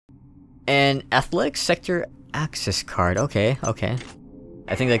An athletic sector access card. Okay, okay.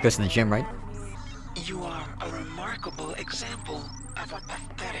 I think that goes to the gym, right? You are a remarkable example of a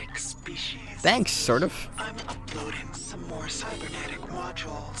pathetic species. Thanks, sort of. I'm uploading some more cybernetic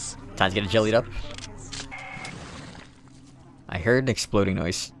modules. Time to get it jellied up. I heard an exploding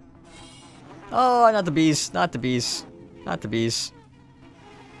noise. Oh, not the bees. Not the bees. Not the bees.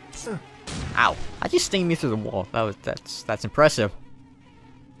 Ow. How'd you sting me through the wall? That's impressive.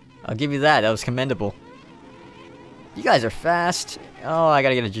 I'll give you that. That was commendable. You guys are fast. Oh, I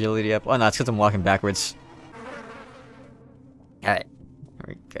gotta get agility up. Oh no, it's because I'm walking backwards. Alright.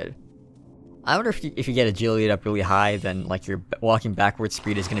 Very good. I wonder if you get agility up really high, then like your walking backwards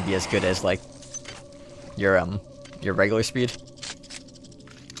speed is gonna be as good as like your regular speed.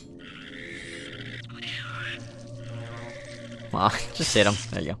 Aw, just hit him.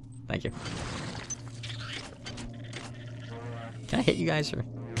 There you go. Thank you. Can I hit you guys, or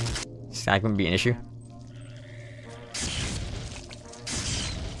is that gonna be an issue?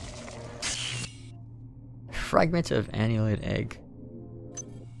 Fragment of annulate egg.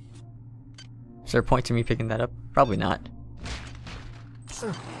 Is there a point to me picking that up? Probably not.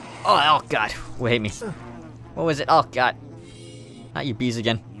 Oh god. Who hate me? What was it? Oh god. Not you bees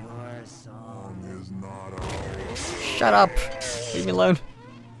again. Shut up. Leave me alone.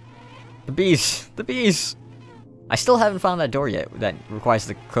 The bees. The bees. I still haven't found that door yet that requires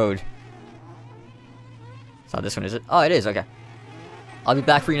the code. It's not this one, is it? Oh, it is. Okay. I'll be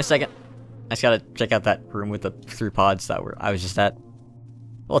back for you in a second. I just gotta check out that room with the 3 pods that I was just at.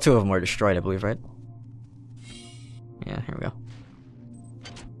 Well, 2 of them were destroyed, I believe, right? Yeah, here we go.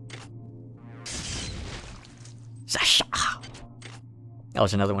 Zasha! Oh,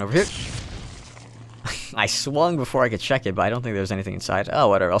 there's another one over here. I swung before I could check it, but I don't think there was anything inside. Oh,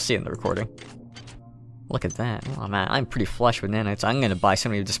 whatever. I'll see it in the recording. Look at that. Oh, man. I'm pretty flush with nanites. I'm gonna buy so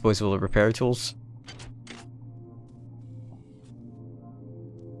many disposable repair tools.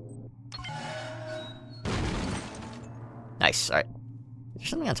 Nice, alright. Is there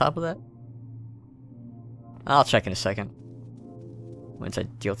something on top of that? I'll check in a second. Once I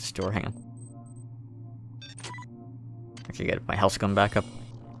deal with this door, hang on. Okay, get my health scum back up.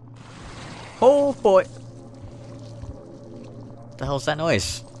 Oh boy! What the hell is that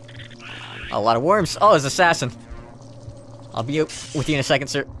noise? Oh, a lot of worms! Oh, it's an assassin! I'll be with you in a second,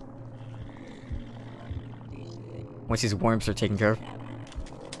 sir. Once these worms are taken care of.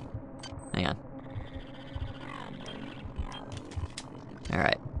 Hang on.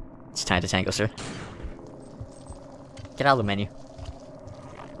 Alright. It's time to tango, sir. Get out of the menu.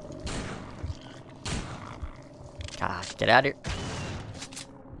 God, get out of here.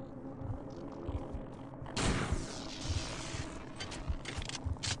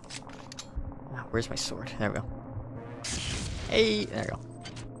 Oh, where's my sword? There we go. Hey, there we go.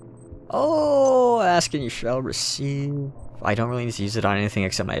 Oh, ask and you shall receive. I don't really need to use it on anything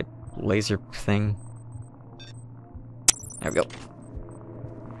except my laser thing. There we go.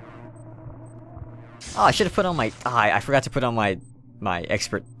 Oh, I should have put on my... I forgot to put on my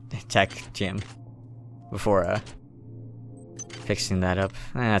expert tech gem before fixing that up.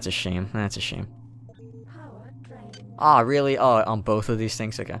 That's a shame. That's a shame. Ah, really? Oh, on both of these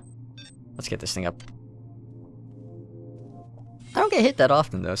things? Okay. Let's get this thing up. I don't get hit that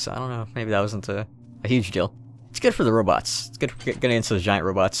often though, so I don't know. Maybe that wasn't a huge deal. It's good for the robots. It's good for getting into the giant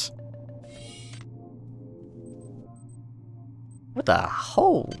robots. What the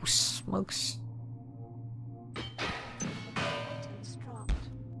whole smokes?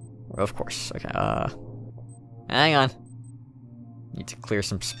 Of course. Okay. Hang on. Need to clear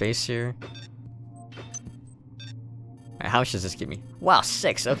some space here. Alright, how much does this give me? Wow,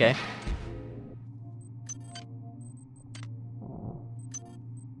 6. Okay.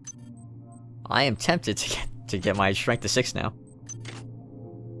 I am tempted to get my strength to 6 now.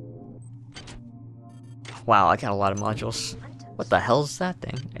 Wow, I got a lot of modules. What the hell is that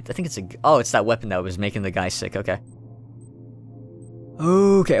thing? I think it's a... Oh, it's that weapon that was making the guy sick. Okay.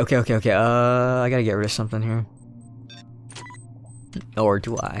 Okay. I gotta get rid of something here. Or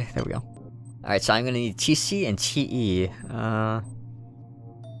do I? There we go. Alright, so I'm gonna need TC and TE.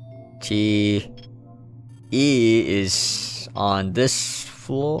 TE is on this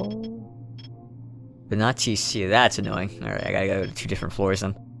floor, but not TC. That's annoying. Alright, I gotta go to 2 different floors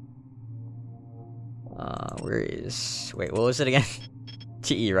then. Where is... Wait, what was it again?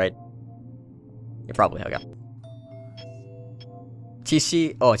 TE, right? Yeah, probably. Okay.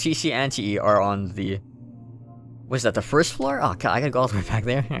 TC... Oh, TC and TE are on the... Was that the first floor? Oh, God, I gotta go all the way back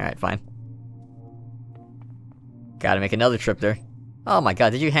there? Alright, fine. Gotta make another trip there. Oh my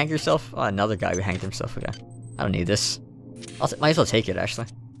god, did you hang yourself? Oh, another guy who hanged himself. Okay. I don't need this. Might as well take it, actually.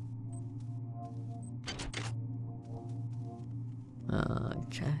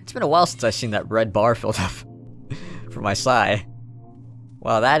 Okay. It's been a while since I've seen that red bar filled up for my psi.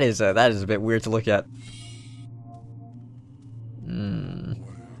 Wow, that is a bit weird to look at.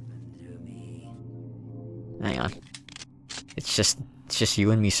 Hang on. It's just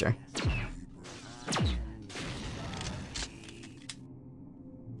you and me, sir.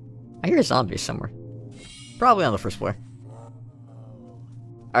 I hear a zombie somewhere. Probably on the first floor.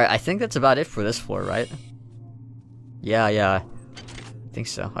 Alright, I think that's about it for this floor, right? Yeah. I think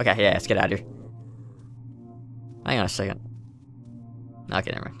so. Okay, yeah, let's get out of here. Hang on a second.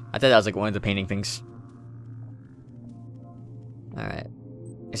 Okay, never mind. I thought that was like one of the painting things. Alright.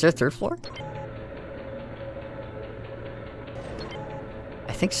 Is there a third floor?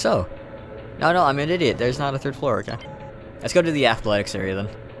 I think so. No, I'm an idiot. There's not a third floor, okay. Let's go to the athletics area then.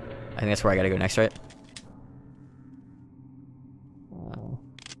 I think that's where I gotta go next, right?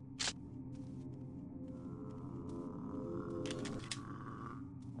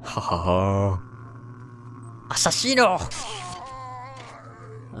 Oh. Assassino!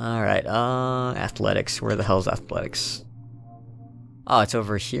 Alright, athletics. Where the hell's athletics? Oh, it's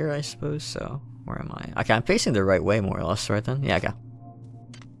over here, I suppose, so... Where am I? Okay, I'm facing the right way, more or less, right then? Yeah, okay.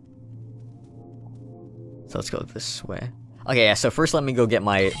 So let's go this way. Okay, yeah, so first let me go get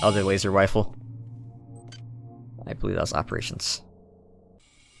my other laser rifle. I believe that was operations.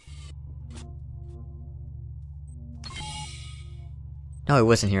 No, it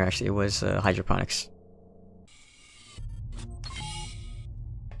wasn't here, actually. It was hydroponics.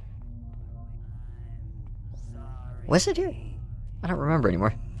 Was it here? I don't remember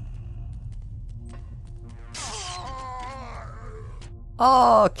anymore.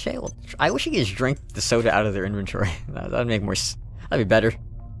 Oh, okay, well, I wish you could just drink the soda out of their inventory. That'd make more that'd be better.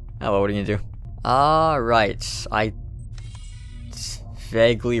 Oh, well, what are you gonna do? Alright, I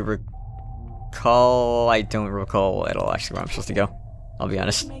vaguely recall... I don't recall at all, actually, where I'm supposed to go. I'll be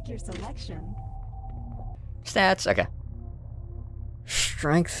honest. Make your selection. Stats, okay.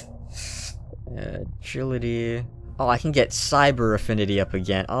 Strength. Agility. Oh, I can get cyber affinity up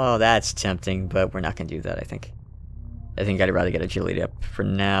again. Oh, that's tempting, but we're not gonna do that, I think. I think I'd rather get agility up for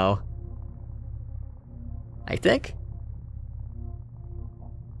now. I think.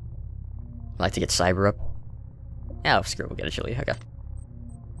 I'd like to get cyber up. Oh, screw it, we'll get agility, okay.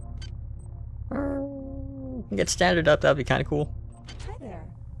 Get standard up, that'd be kinda cool. Hi there.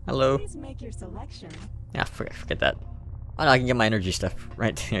 Hello. Please make your selection. Yeah, forget that. Oh no, I can get my energy stuff.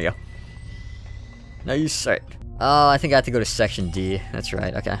 Right, here you go. No use, alright. Oh, I think I have to go to section D. That's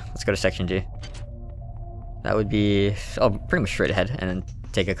right, okay. Let's go to section D. That would be, pretty much straight ahead, and then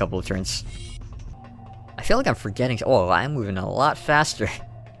take a couple of turns. I feel like I'm forgetting. Oh, I'm moving a lot faster.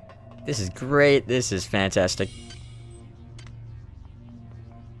 This is great. This is fantastic.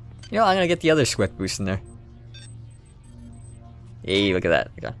 You know, I'm gonna get the other sweat boost in there. Hey, look at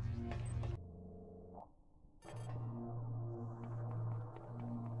that. Okay.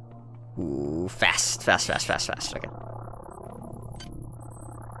 Ooh, fast. Okay.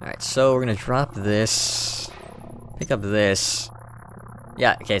 Alright, so we're gonna drop this. Pick up this.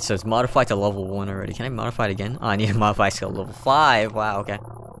 Yeah, okay, so it's modified to level 1 already. Can I modify it again? Oh, I need to modify it to level 5. Wow, okay.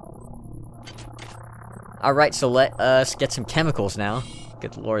 Alright, so let us get some chemicals now.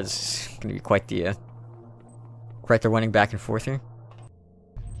 Good lord, this is gonna be quite the running back and forth here.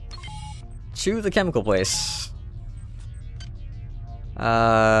 To the chemical place.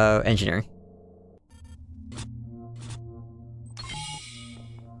 Engineering.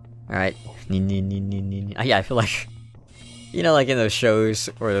 Alright. Yeah, I feel like, you know, like in those shows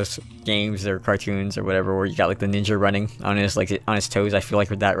or those games or cartoons or whatever, where you got like the ninja running on his toes. I feel like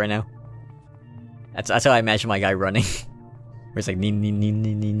with that right now. That's how I imagine my guy running. Where it's like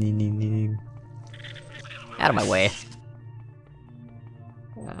out of my way.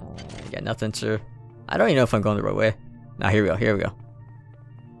 Got nothing to. I don't even know if I'm going the right way. Now here we go.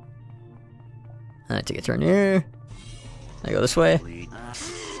 Take a turn here. I go this way.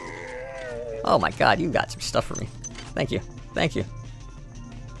 Oh my god, you got some stuff for me. Thank you.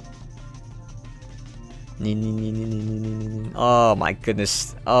 Oh my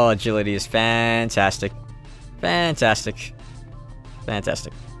goodness. Oh, agility is fantastic. Fantastic.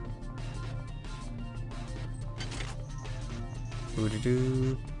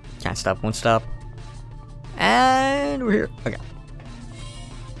 Can't stop, won't stop. And we're here. Okay.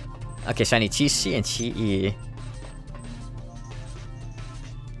 Okay, so I need TC and TE.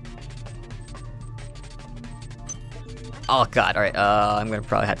 Oh god, alright, I'm gonna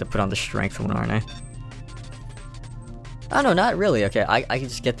probably have to put on the strength one, aren't I? Oh no, not really, okay, I can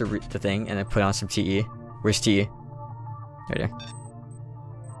just get the thing and then put on some TE. Where's TE? Right there.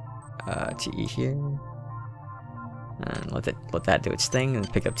 TE here. And let that do its thing,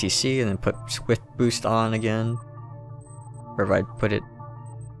 and pick up TC, and then put Swift Boost on again. Wherever I put it.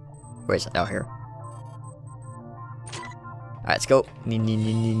 Where is it? Oh, here. Alright, let's go.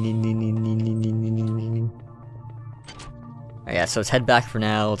 Yeah, so let's head back for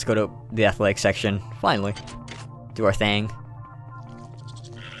now. Let's go to the athletic section. Finally. Do our thing.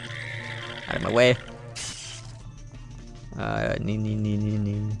 Out of my way.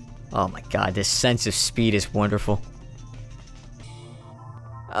 Oh my god, this sense of speed is wonderful.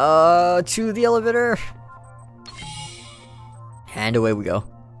 To the elevator. And away we go.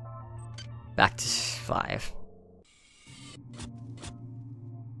 Back to 5.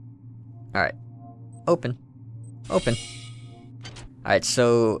 Alright. Open. Open. Alright,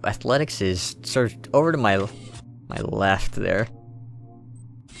 so athletics is sort of over to my left there.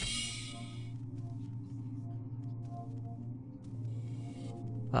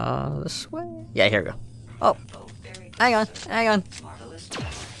 This way? Yeah, here we go. Oh, hang on, hang on.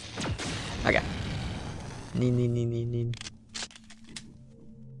 Okay.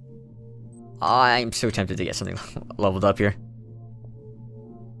 I'm so tempted to get something leveled up here.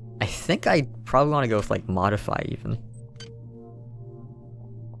 I think I probably want to go with like modify even.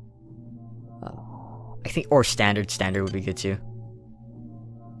 I think, or standard would be good too.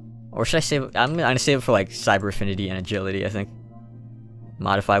 Or should I save it? I'm gonna save it for like cyber affinity and agility, I think.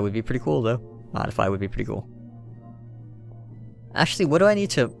 Modify would be pretty cool though. Modify would be pretty cool. Actually, what do I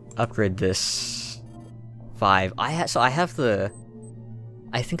need to upgrade this? 5. I have the.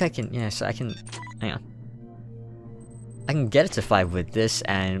 I think I can. Yeah, so I can. Hang on. I can get it to 5 with this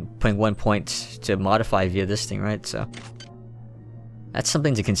and putting 1 point to modify via this thing, right? So that's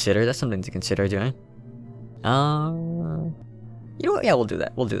something to consider. That's something to consider doing. You know what? Yeah, we'll do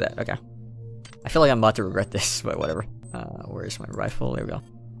that. We'll do that. Okay. I feel like I'm about to regret this, but whatever. Where's my rifle? There we go.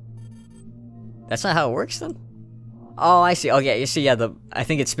 That's not how it works then? Oh, I see. Oh, yeah, you see, yeah, I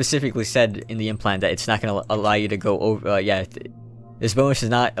think it specifically said in the implant that it's not going to allow you to go over, yeah, this bonus does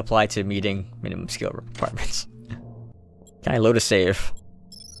not apply to meeting minimum skill requirements. Can I load a save?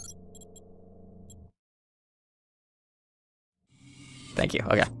 Thank you,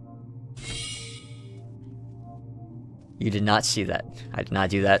 okay. You did not see that. I did not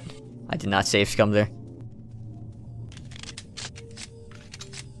do that. I did not save Scum there.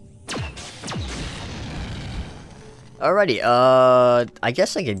 Alrighty, I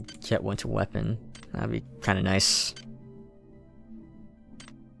guess I could get one to weapon. That'd be kind of nice.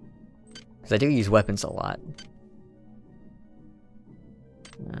 Because I do use weapons a lot.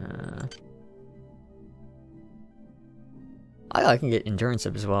 Oh, I can get endurance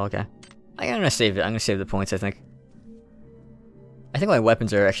up as well, okay. I'm gonna save it. I'm gonna save the points, I think. I think my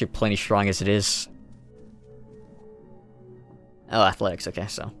weapons are actually plenty strong as it is. Oh, athletics, okay,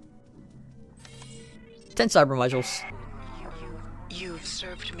 so. 10 cyber modules. You've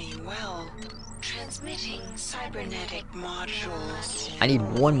served me well. Transmitting cybernetic modules. I need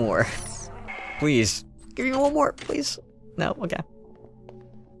one more. Please. Give me one more, please. No, okay.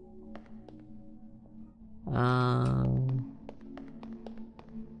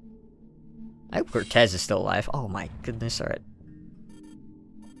 I hope Cortez is still alive. Oh my goodness, alright.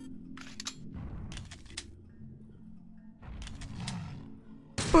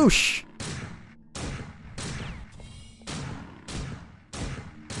 Boosh!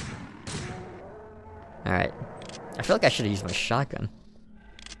 Alright. I feel like I should have used my shotgun.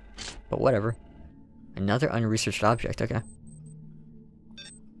 But whatever. Another unresearched object, okay.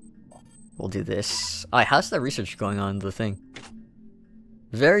 We'll do this. Alright, how's the research going on the thing?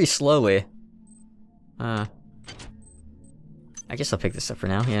 Very slowly. I guess I'll pick this up for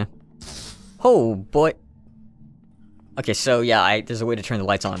now, yeah. Oh, boy. Okay, so yeah, there's a way to turn the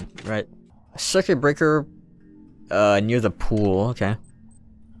lights on, right? A circuit breaker, near the pool, okay.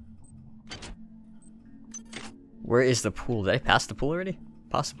 Where is the pool? Did I pass the pool already?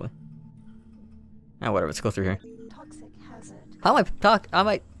 Possibly. Ah, whatever, let's go through here. Toxic hazard. How am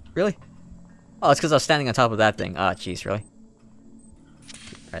I, really? Oh, it's because I was standing on top of that thing. Ah, jeez, really?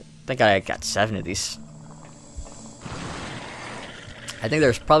 Right, I think I got 7 of these. I think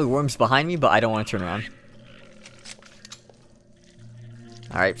there's probably worms behind me, but I don't want to turn around.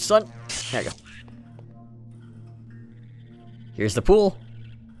 Alright, son. There you go. Here's the pool.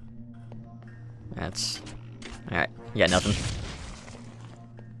 That's... Alright, you got nothing.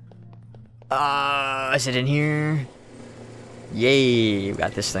 Is it in here? Yay, we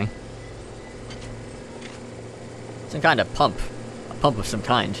got this thing. Some kind of pump. A pump of some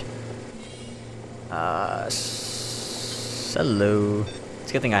kind. Hello. It's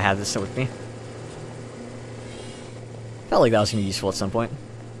a good thing I have this with me. Felt like that was gonna be useful at some point.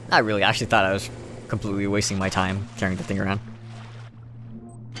 Not really, I actually thought I was completely wasting my time carrying the thing around.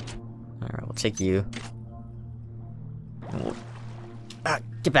 Alright, we'll take you. And we'll...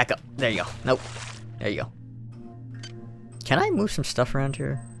 get back up. There you go. Nope. There you go. Can I move some stuff around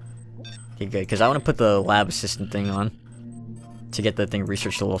here? Okay, good, because I want to put the lab assistant thing on to get the thing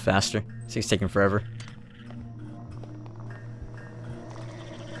researched a little faster. See, it's taking forever.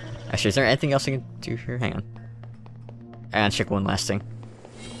 Actually, is there anything else I can do here? Hang on. And check one last thing.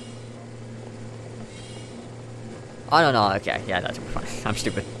 Oh, no, no, okay, yeah, that's fine. I'm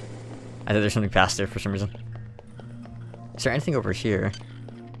stupid. I thought there's something past there for some reason. Is there anything over here?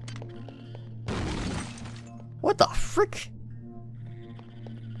 What the frick?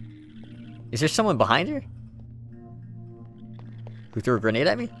 Is there someone behind here? Who threw a grenade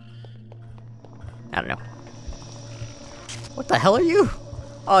at me? I don't know. What the hell are you?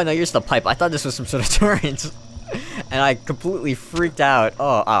 Oh no, you're just a pipe. I thought this was some sort of turret. And I completely freaked out.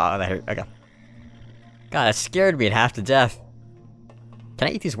 Oh, there, okay. God, that scared me half to death. Can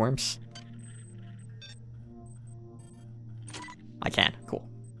I eat these worms? I can. Cool.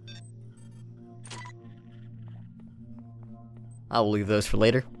 I'll leave those for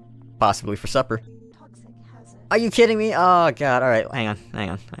later. Possibly for supper. Are you kidding me? Oh god, alright, hang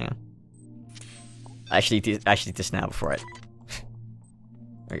on. I should eat this now before I... There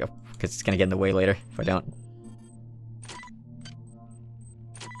we go. Because it's gonna get in the way later if I don't.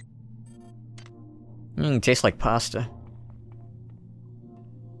 Tastes like pasta.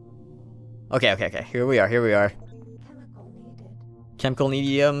 Okay. Here we are. Chemical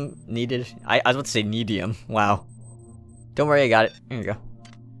medium needed. I was about to say medium. Wow. Don't worry, I got it. Here you go.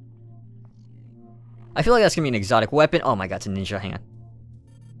 I feel like that's gonna be an exotic weapon. Oh my god, it's a ninja. Hang on.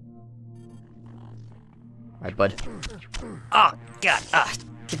 Alright, bud. Oh, god.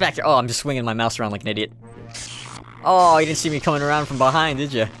 Get back here. Oh, I'm just swinging my mouse around like an idiot. Oh, you didn't see me coming around from behind,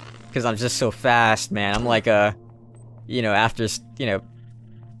 did you? Because I'm just so fast, man. I'm like, you know, after, you know,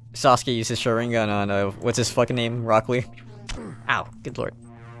 Sasuke uses Sharingan on, what's his fucking name? Rock Lee? Ow, good lord.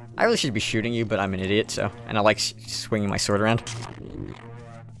 I really should be shooting you, but I'm an idiot, so... And I like swinging my sword around.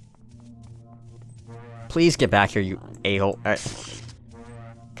 Please get back here, you a-hole. Alright.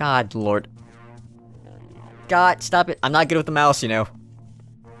 God lord. God, stop it. I'm not good with the mouse, you know.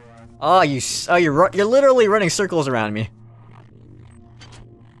 Oh, you're literally running circles around me.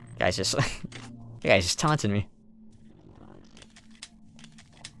 Guys just... You guys just taunting me.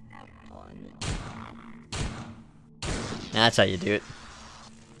 That's how you do it.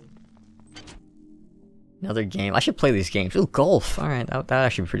 Another game. I should play these games. Ooh, golf. Alright, that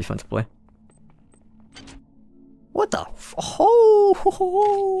actually be pretty fun to play. What the f- Oh!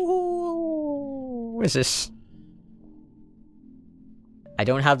 What is this? I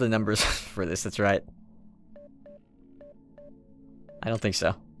don't have the numbers for this, that's right. I don't think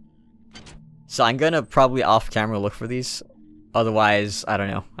so. So I'm gonna probably off camera look for these. Otherwise, I don't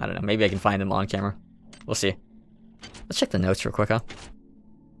know. Maybe I can find them on camera. We'll see. Let's check the notes real quick, huh?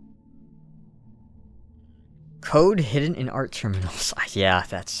 Code hidden in art terminals. Yeah,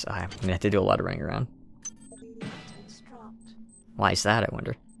 that's... I'm gonna have to do a lot of running around. Why is that, I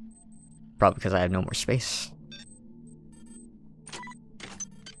wonder? Probably because I have no more space.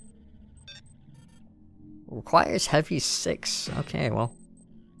 Requires heavy 6. Okay, well.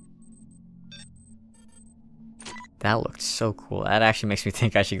 That looked so cool. That actually makes me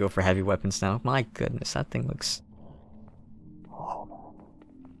think I should go for heavy weapons now. My goodness, that thing looks...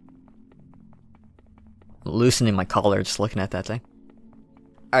 Loosening my collar just looking at that thing.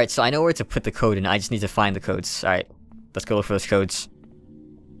 Alright, so I know where to put the code in. I just need to find the codes. Alright, let's go look for those codes.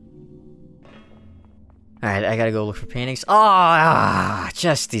 Alright, I gotta go look for paintings. Oh,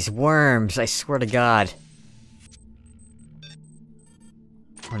 just these worms. I swear to God.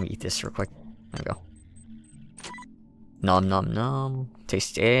 Let me eat this real quick. There we go. Nom nom nom.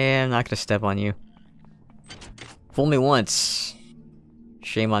 Taste. I'm not gonna step on you. Fool me once.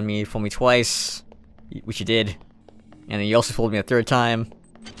 Shame on me. Fool me twice. Which you did. And then you also fooled me a third time.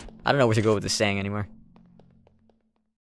 I don't know where to go with this saying anymore.